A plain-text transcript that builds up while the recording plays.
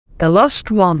The Lost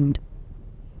Wand.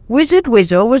 Wizard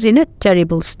Wizzo was in a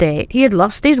terrible state. He had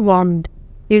lost his wand.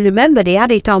 He remembered he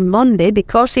had it on Monday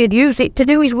because he had used it to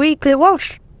do his weekly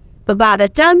wash. But by the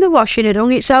time the washing had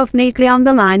hung itself neatly on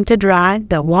the line to dry,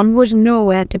 the wand was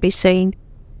nowhere to be seen.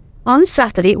 On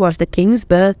Saturday it was the King's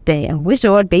birthday, and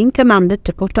Wizzo had been commanded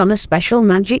to put on a special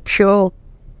magic show.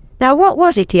 Now what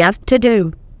was it he had to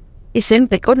do? He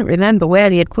simply couldn't remember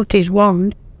where he had put his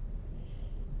wand.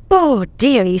 "Oh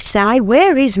dear," he sighed,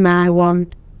 "where is my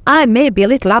wand? I may be a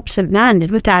little absent-minded,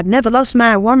 but I've never lost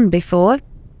my wand before.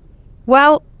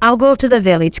 Well, I'll go to the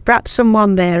village, perhaps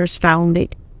someone there has found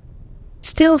it."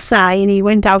 Still sighing, he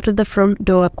went out of the front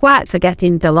door, quite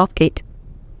forgetting to lock it.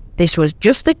 This was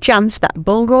just the chance that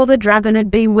Bungo the dragon had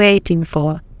been waiting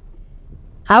for.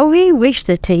 How he wished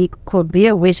that he could be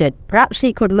a wizard. Perhaps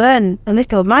he could learn a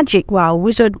little magic while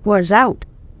Wizard was out.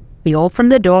 He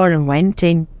opened the door and went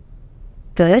in.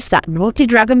 First, that naughty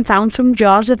dragon found some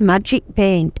jars of magic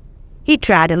paint. He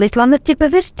tried a little on the tip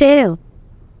of his tail.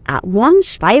 At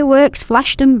once, fireworks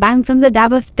flashed and banged from the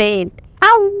dab of paint.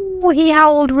 "Ow!" he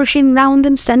howled, rushing round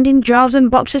and sending jars and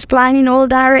boxes flying in all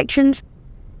directions.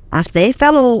 As they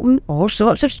fell open, all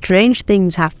sorts of strange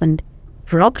things happened.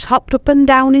 Frogs hopped up and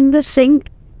down in the sink,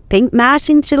 pink mice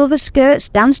in silver skirts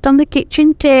danced on the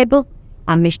kitchen table,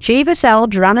 and mischievous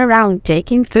elves ran around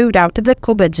taking food out of the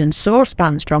cupboards and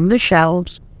saucepans from the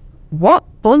shelves. "What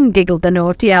fun!" giggled the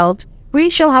naughty elves. "We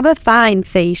shall have a fine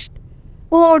feast."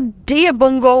 "Oh dear,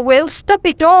 Bungo will, stop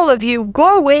it all of you,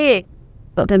 go away!"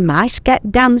 But the mice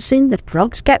kept dancing, the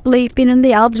frogs kept leaping, and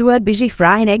the elves were busy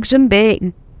frying eggs and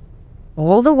bacon.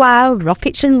 All the while,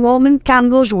 rockets and Roman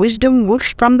candles whizzed and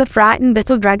whooshed from the frightened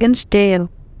little dragon's tail.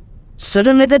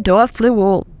 Suddenly the door flew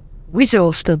open.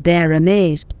 Wizzo stood there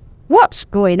amazed. "What's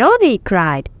going on?" he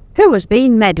cried. "Who has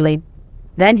been meddling?"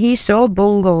 Then he saw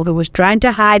Bungo, who was trying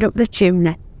to hide up the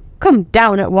chimney. "Come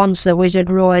down at once," the wizard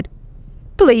roared.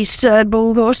 "Please, sir,"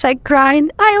 Bungo said, crying.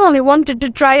 "I only wanted to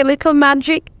try a little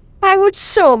magic. I would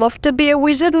so love to be a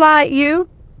wizard like you."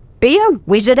 "Be a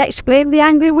wizard?" exclaimed the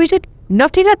angry wizard.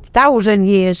 "Not in 1,000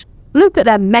 years. Look at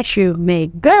the mess you've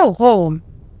made. Go home."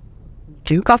 He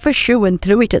took off a shoe and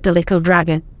threw it at the little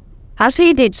dragon. As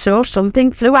he did so,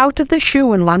 something flew out of the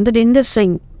shoe and landed in the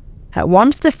sink. At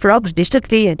once the frogs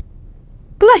disappeared.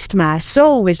 "Bless my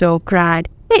soul," Wizzo cried.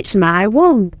 "It's my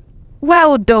wand."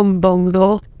 "Well done,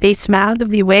 Bungo," he smiled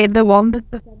as he waved the wand at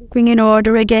the everything in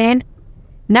order again.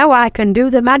 "Now I can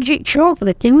do the magic show for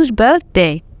the King's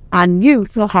birthday, and you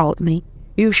shall help me.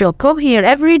 You shall come here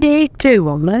every day too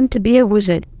and learn to be a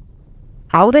wizard."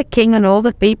 How the King and all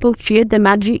the people cheered the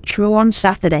magic show on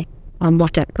Saturday, and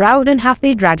what a proud and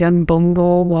happy dragon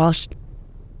Bungo was.